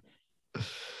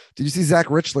 Did you see Zach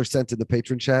Richler sent in the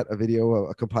patron chat a video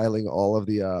of compiling all of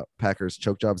the Packers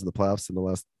choke jobs in the playoffs in the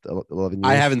last 11 years?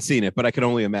 I haven't seen it, but I can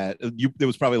only imagine. There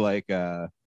was probably like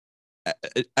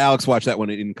Alex watched that one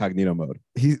in incognito mode.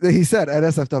 He said at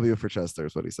SFW for Chester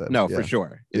is what he said. No, Yeah. for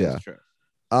sure. It is true.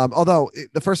 Although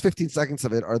the first 15 seconds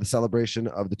of it are the celebration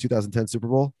of the 2010 Super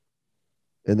Bowl,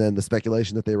 and then the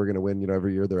speculation that they were going to win,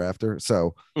 every year thereafter.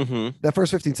 So that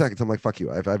first 15 seconds, I'm like, fuck you.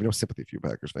 I have no sympathy for you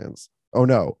Packers fans. Oh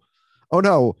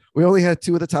no, we only had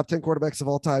 2 of the top 10 quarterbacks of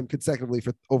all time consecutively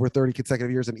for over 30 consecutive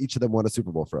years, and each of them won a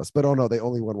Super Bowl for us. But oh no, they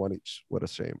only won 1 each. What a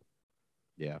shame.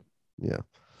 Yeah. Yeah.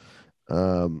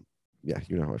 Yeah,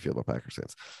 you know how I feel about Packers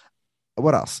fans.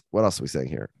 What else? What else are we saying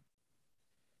here?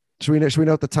 Should we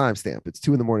note the timestamp? It's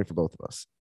 2 a.m. for both of us.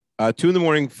 2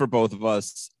 a.m. for both of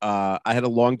us. I had a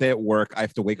long day at work. I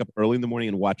have to wake up early in the morning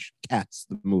and watch Cats,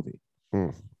 the movie.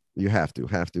 You have to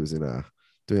is in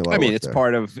doing a lot. I mean, of it's there.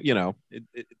 part of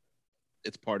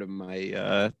it's part of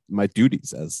my my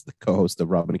duties as the co-host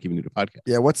of Robin and Kevin Newton podcast.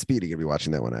 Yeah, what speed are you gonna be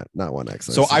watching that one at? Not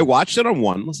 1x. So I watched it on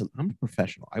 1. Listen, I'm a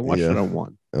professional. I watched it on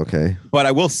 1. Okay. But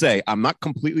I will say I'm not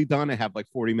completely done. I have like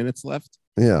 40 minutes left.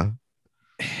 Yeah.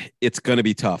 It's gonna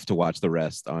be tough to watch the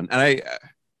rest on, and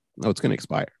it's gonna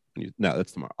expire. No,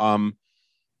 that's tomorrow.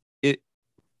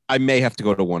 I may have to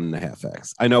go to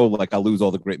 1.5x. I know, like I'll lose all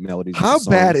the great melodies. How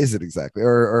bad is it exactly?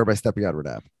 Or am I stepping out of an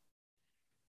app?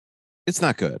 It's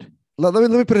not good. Let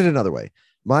me put it another way.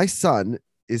 My son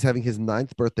is having his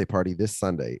 9th birthday party this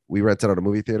Sunday. We rented out a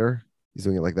movie theater. He's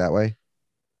doing it like that way.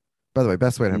 By the way,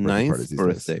 best way to have birthday parties these days.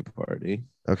 Birthday party.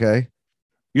 Okay.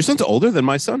 Your son's older than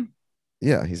my son?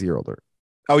 Yeah, he's a year older.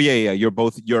 Oh, yeah. You're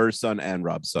both, your son and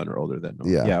Rob's son are older than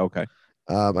Yeah. Yeah, okay.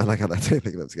 I like how that's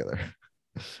anything them together.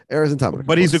 Errors and Tom.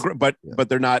 But he's but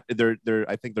they're not, they're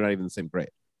I think they're not even in the same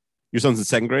grade. Your son's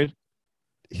in 2nd grade?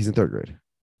 He's in 3rd grade.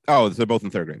 Oh, they're both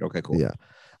in 3rd grade. Okay, cool. Yeah.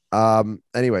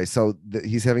 Anyway, so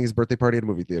he's having his birthday party at a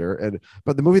movie theater,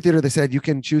 but the movie theater, they said you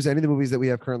can choose any of the movies that we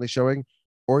have currently showing,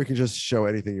 or you can just show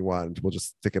anything you want. We'll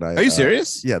just stick it. Are you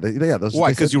serious? Yeah. Those.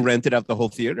 Why? Because you rented out the whole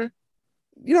theater?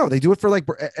 They do it for like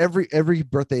every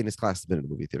birthday in his class has been in a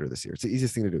movie theater this year. It's the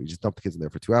easiest thing to do. You just dump the kids in there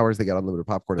for 2 hours. They got unlimited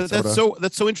popcorn. And That's soda.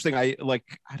 that's so interesting. I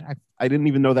didn't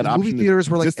even know that option. Movie theaters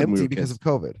were like existed when we empty were because kids.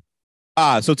 of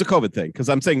COVID. So it's a COVID thing. Because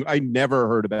I'm saying I never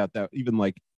heard about that. Even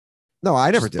like. No,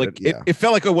 I never Just, did like, it. Yeah. It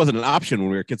felt like it wasn't an option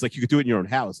when we were kids. Like you could do it in your own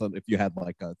house if you had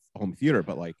like a home theater,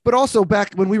 but like. But also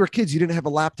back when we were kids, you didn't have a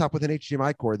laptop with an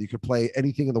HDMI cord that you could play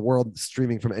anything in the world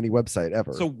streaming from any website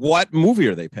ever. So what movie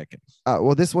are they picking?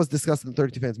 Well, this was discussed in the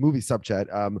 32 Fans movie subchat.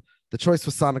 The choice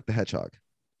was Sonic the Hedgehog.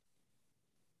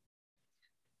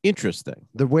 Interesting.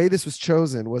 The way this was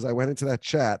chosen was I went into that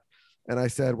chat and I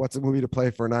said, "What's a movie to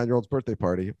play for a 9-year-old's birthday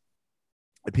party?"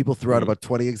 And people threw out about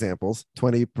 20 examples,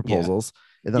 20 proposals.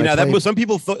 And then some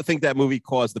people think that movie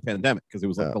caused the pandemic because it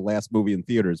was like the last movie in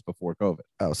theaters before COVID.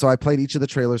 Oh, so I played each of the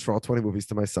trailers for all 20 movies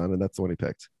to my son, and that's the one he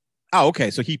picked. Oh, okay.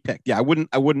 So he picked. Yeah, I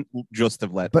wouldn't just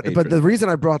have let. But the reason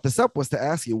I brought this up was to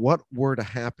ask you what were to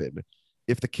happen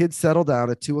if the kids settle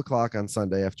down at 2:00 on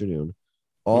Sunday afternoon,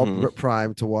 all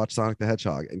primed to watch Sonic the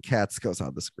Hedgehog, and Cats goes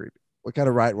on the screen. What kind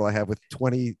of riot will I have with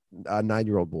 20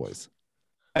 9-year-old boys?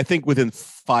 I think within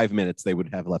 5 minutes they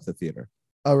would have left the theater.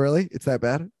 Oh, really? It's that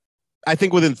bad? I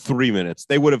think within 3 minutes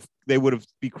they would have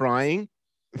be crying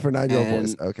for 9-year-old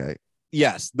boys. Okay.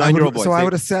 Yes, 9-year-old boys. So I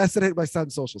would assassinate my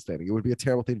son's social standing. It would be a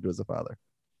terrible thing to do as a father.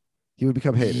 He would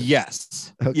become hated.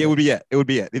 Yes. Okay. Yeah, it would be it. It would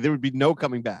be it. There would be no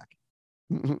coming back.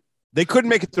 They couldn't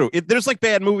make it through. There's like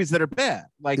bad movies that are bad.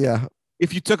 Like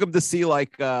if you took them to see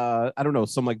like I don't know,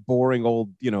 some like boring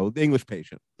old, The English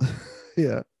Patient.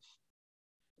 Yeah.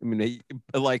 I mean,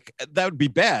 like that would be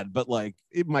bad, but like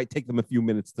it might take them a few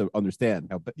minutes to understand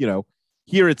how. But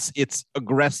here it's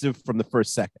aggressive from the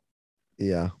first second.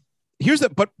 Yeah. Here's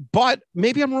that, but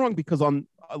maybe I'm wrong because on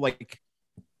like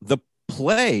the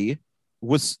play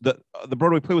was the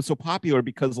Broadway play was so popular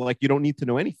because like you don't need to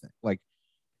know anything. Like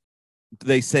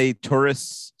they say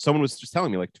tourists. Someone was just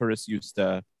telling me like tourists used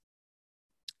to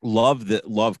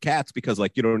love Cats because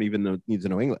like you don't even need to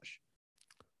know English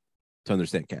to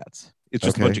understand Cats. It's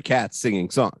just a bunch of cats singing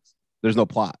songs. There's no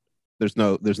plot. There's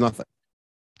nothing.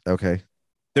 Okay.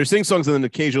 They're singing songs and then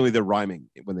occasionally they're rhyming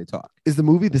when they talk. Is the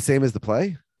movie the same as the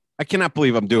play? I cannot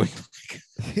believe I'm doing.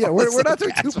 Yeah, we're not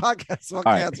doing 2 podcasts about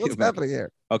Cats. What's happening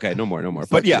here? Okay, no more.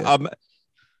 But yeah,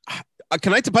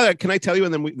 can I tell you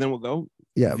and then we'll go?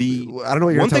 Yeah. I don't know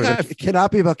what you're talking about. It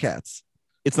cannot be about cats.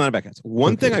 It's not about cats.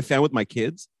 One thing I found with my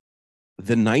kids,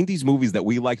 the 90s movies that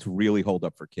we liked really hold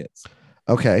up for kids.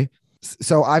 Okay.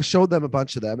 So I've showed them a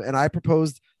bunch of them, and I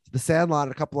proposed The Sandlot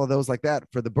and a couple of those like that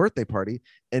for the birthday party.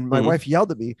 And my wife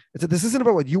yelled at me and said, "This isn't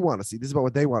about what you want to see. This is about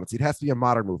what they want to see. It has to be a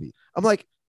modern movie." I'm like,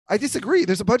 I disagree.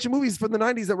 There's a bunch of movies from the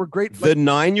 90s that were great. The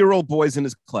 9-year-old boys in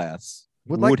his class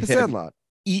would like The Sandlot.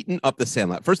 Eaten up The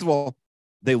Sandlot. First of all,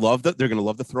 they're going to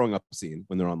love the throwing up scene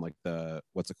when they're on like the,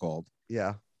 what's it called?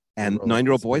 Yeah. And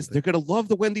 9-year-old boys, they're going to love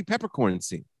the Wendy Peppercorn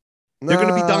scene. They're going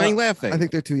to be dying laughing. I think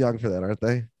they're too young for that, aren't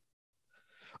they?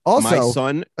 Also, my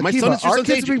son is our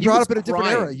kids are being brought up in a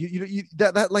different era. You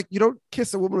that like you don't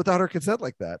kiss a woman without her consent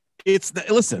like that.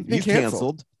 Listen, he's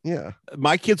canceled. Yeah,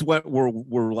 my kids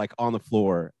were like on the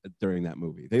floor during that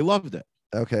movie. They loved it.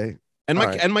 Okay, and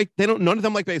they don't. None of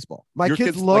them like baseball. My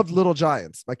kids loved Little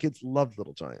Giants. My kids loved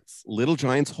Little Giants. Little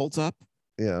Giants holds up.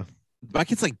 Yeah, my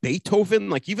kids like Beethoven.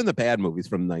 Like even the bad movies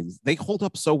from the 90s, they hold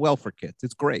up so well for kids.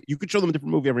 It's great. You could show them a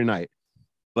different movie every night.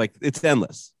 Like it's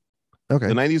endless. Okay.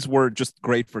 The 90s were just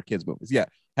great for kids movies. Yeah.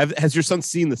 Has your son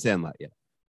seen The Sandlot yet?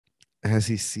 Has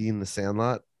he seen The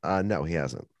Sandlot? No, he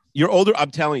hasn't. You're older. I'm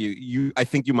telling you, I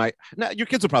think you might. No, your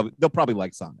kids they'll probably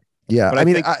like Sonic. Yeah. But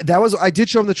I did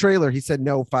show him the trailer. He said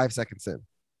no 5 seconds in.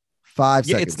 5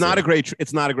 seconds. It's not a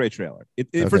great trailer.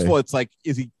 First of all, it's like,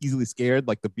 is he easily scared?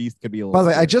 Like the beast could be a little. By the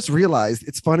way, scary. I just realized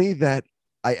it's funny that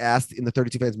I asked in the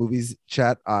 32 Fans Movies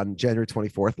chat on January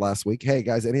 24th last week, "Hey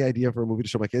guys, any idea for a movie to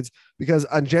show my kids?" Because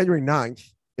on January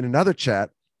 9th, in another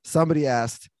chat, somebody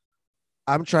asked,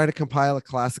 "I'm trying to compile a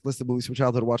classic list of movies from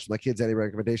childhood to watch with my kids. Any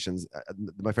recommendations?"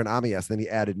 My friend Ami asked, then he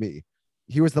added me.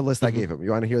 Here was the list I gave him. You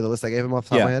want to hear the list I gave him off the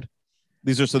top of my head?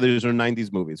 These are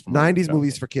 90s movies. From 90s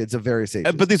movies for kids of various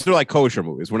ages. But these are like kosher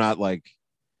movies. We're not like.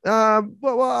 Are we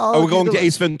going to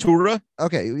Ace Ventura?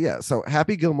 Okay, yeah. So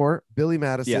Happy Gilmore, Billy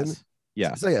Madison. Yes.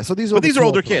 Yeah. So these are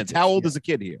older kids. How old is a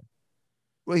kid here?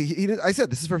 Well, I said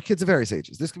this is for kids of various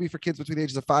ages. This could be for kids between the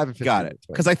ages of 5 and 15. Got it.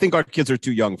 Because I think our kids are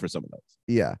too young for some of those.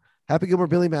 Yeah. Happy Gilmore,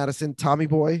 Billy Madison, Tommy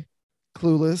Boy,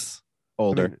 Clueless.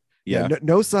 Older.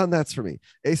 No Son, that's for me.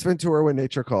 Ace Ventura, When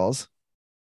Nature Calls.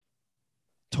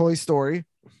 Toy Story.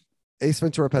 Ace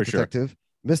Ventura, Pet Detective.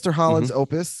 Mr. Holland's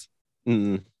Opus.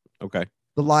 Okay.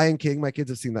 The Lion King. My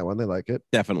kids have seen that one. They like it.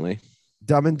 Definitely.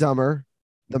 Dumb and Dumber.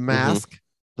 The Mask.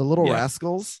 The Little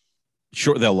Rascals.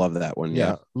 Sure, they'll love that one.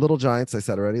 Yeah. Little Giants, I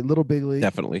said already. Little Big League.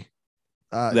 Definitely.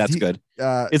 That's good.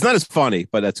 It's not as funny,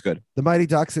 but that's good. The Mighty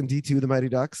Ducks and D2, The Mighty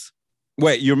Ducks.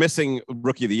 Wait, you're missing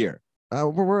Rookie of the Year.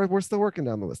 We're still working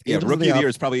down the list. Yeah, Rookie of the Year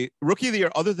is probably Rookie of the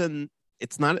Year. Other than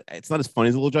it's not as funny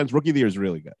as the Little Giants. Rookie of the Year is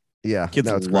really good. Yeah, kids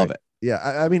love it. Yeah,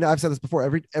 I mean, I've said this before.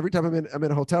 Every time I'm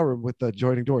in a hotel room with the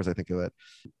joining doors, I think of it.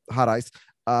 Hot Ice.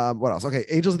 What else? Okay,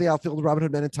 Angels of the Outfield, Robin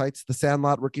Hood Men in Tights, The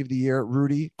Sandlot, Rookie of the Year,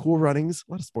 Rudy, Cool Runnings.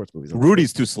 A lot of sports movies.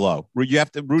 Rudy's too slow. You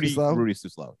have to Rudy's too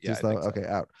slow. Yeah, too slow. Okay,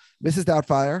 out. Mrs.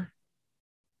 Doubtfire.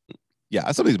 Yeah,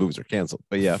 some of these movies are canceled,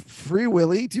 but yeah. Free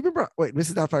Willy. Do you remember? Wait,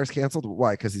 Mrs. Doubtfire's canceled.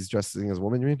 Why? Because he's dressing as a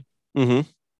woman. You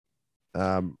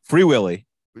mean? Free Willy.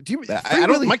 Do you? I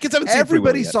don't. My kids haven't seen Free Willy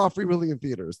Everybody yet. saw Free Willy in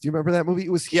theaters. Do you remember that movie?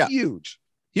 It was huge.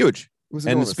 Huge. It was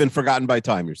and enormous. it's been forgotten by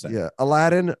time. You're saying? Yeah.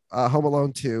 Aladdin, Home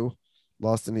Alone 2,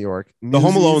 Lost in New York. The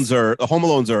Home Alones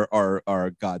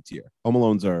are god tier. Home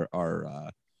Alones are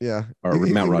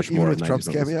Mount Rushmore. Even with Trump's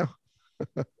cameo.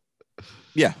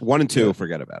 Yeah, 1 and 2.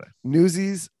 Forget about it.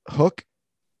 Newsies, Hook.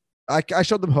 I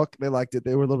showed them Hook. They liked it.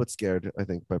 They were a little bit scared, I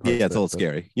think. By Yeah, it's a little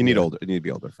scary. You need older. You need to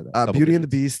be older for that. Beauty and the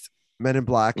Beast, Men in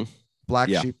Black, Black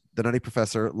Yeah. Sheep, The Nutty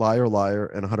Professor, Liar, Liar,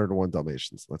 and 101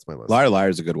 Dalmatians. That's my list. Liar, Liar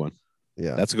is a good one.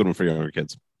 Yeah, that's a good one for younger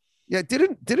kids. Yeah,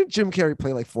 didn't Jim Carrey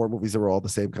play like 4 movies that were all the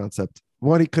same concept?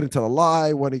 One he couldn't tell a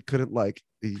lie. One he couldn't like.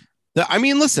 I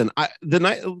mean, listen,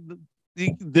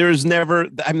 there's never.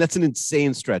 I mean, that's an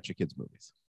insane stretch of kids'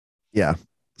 movies. Yeah,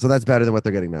 so that's better than what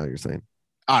they're getting now. You're saying?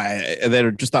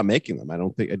 They're just not making them. I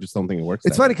just don't think it works.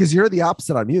 It's funny because you're the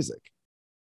opposite on music.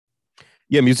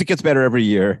 Yeah, music gets better every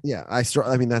year. Yeah, I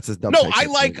mean that's a dumb. No, I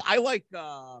like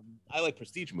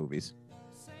prestige movies.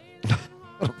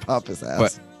 Pop his ass.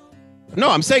 But, no,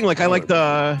 I'm saying like I like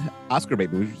the Oscar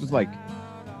bait movies, which is like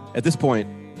at this point,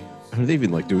 are they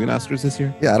even like doing Oscars this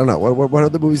year? Yeah, I don't know. What are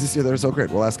the movies this year that are so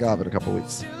great? We'll ask Av in a couple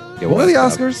weeks. Yeah, what are the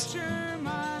Oscars?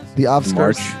 The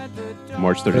Oscars.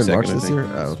 March 32nd. March this year.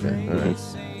 Oh, okay. All right.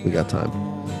 We got time.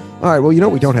 All right. Well, you know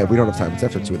what we don't have? We don't have time. It's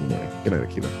after 2 a.m. Good night,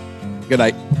 Akiva. Good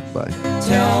night. Bye.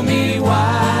 Tell me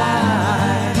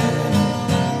why.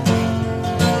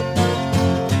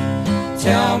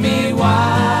 Tell me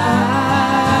why.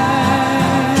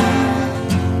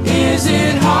 Is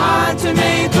it hard to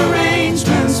make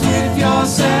arrangements with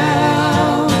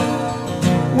yourself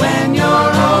when you're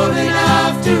old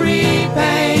enough to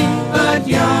repay, but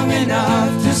young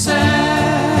enough to sell?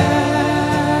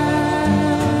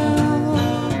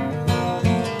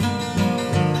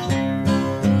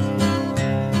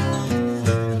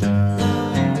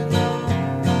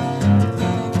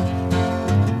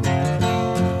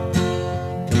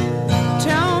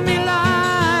 Tell me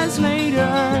lies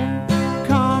later,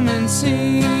 come and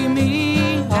see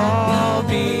me, I'll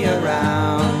be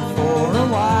around for a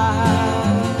while.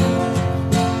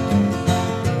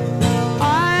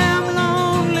 I am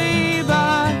lonely,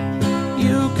 but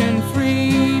you can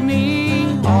free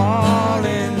me, all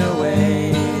in the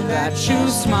way that you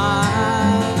smile.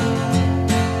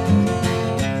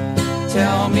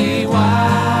 Tell me why.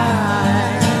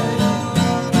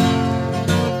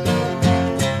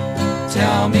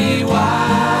 Tell me why.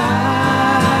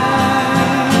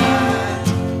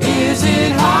 Is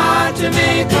it hard to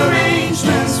make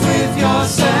arrangements with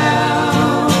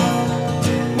yourself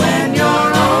when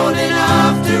you're old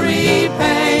enough to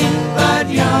repay, but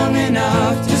young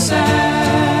enough to sell?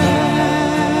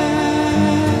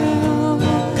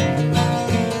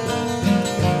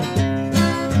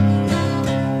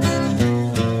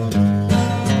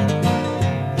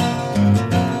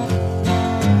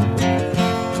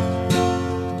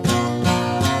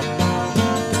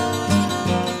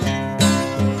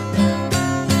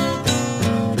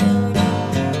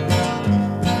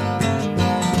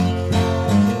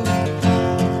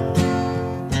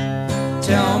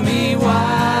 Tell me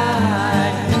why.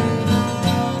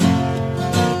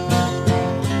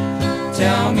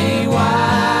 Tell me why.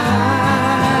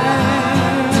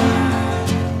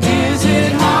 Is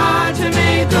it hard to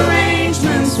make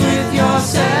arrangements with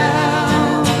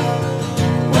yourself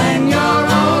when you're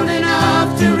old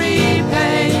enough to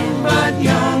repay, but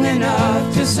young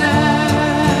enough to sell?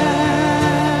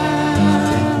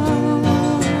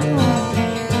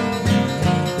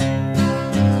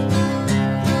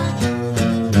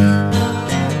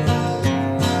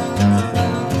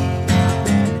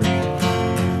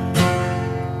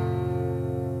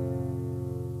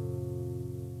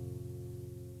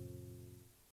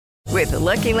 With the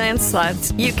Lucky Land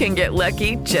Slots, you can get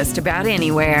lucky just about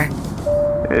anywhere.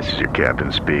 This is your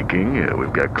captain speaking.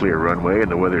 We've got clear runway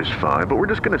and the weather's fine, but we're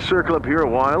just going to circle up here a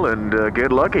while and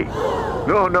get lucky.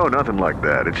 No, nothing like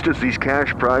that. It's just these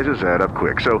cash prizes add up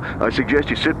quick. So I suggest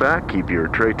you sit back, keep your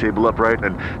tray table upright,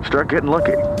 and start getting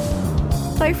lucky.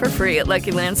 Play for free at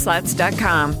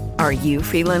LuckyLandSlots.com. Are you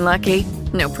feeling lucky?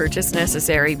 No purchase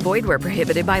necessary. Void where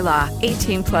prohibited by law.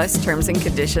 18+ terms and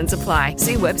conditions apply.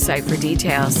 See website for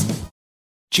details.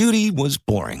 Judy was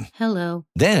boring. Hello.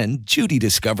 Then Judy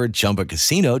discovered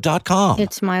ChumbaCasino.com.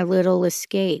 It's my little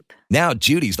escape. Now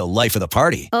Judy's the life of the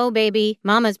party. Oh, baby,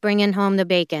 mama's bringing home the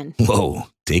bacon. Whoa,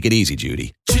 take it easy,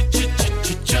 Judy.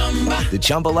 The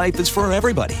Chumba life is for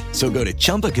everybody. So go to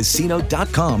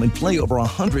ChumbaCasino.com and play over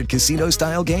 100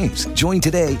 casino-style games. Join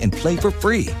today and play for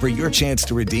free for your chance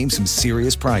to redeem some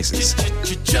serious prizes.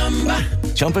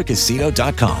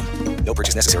 ChumbaCasino.com. No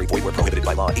purchase necessary. Void where prohibited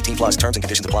by law. 18+ terms and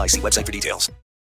conditions apply. See website for details.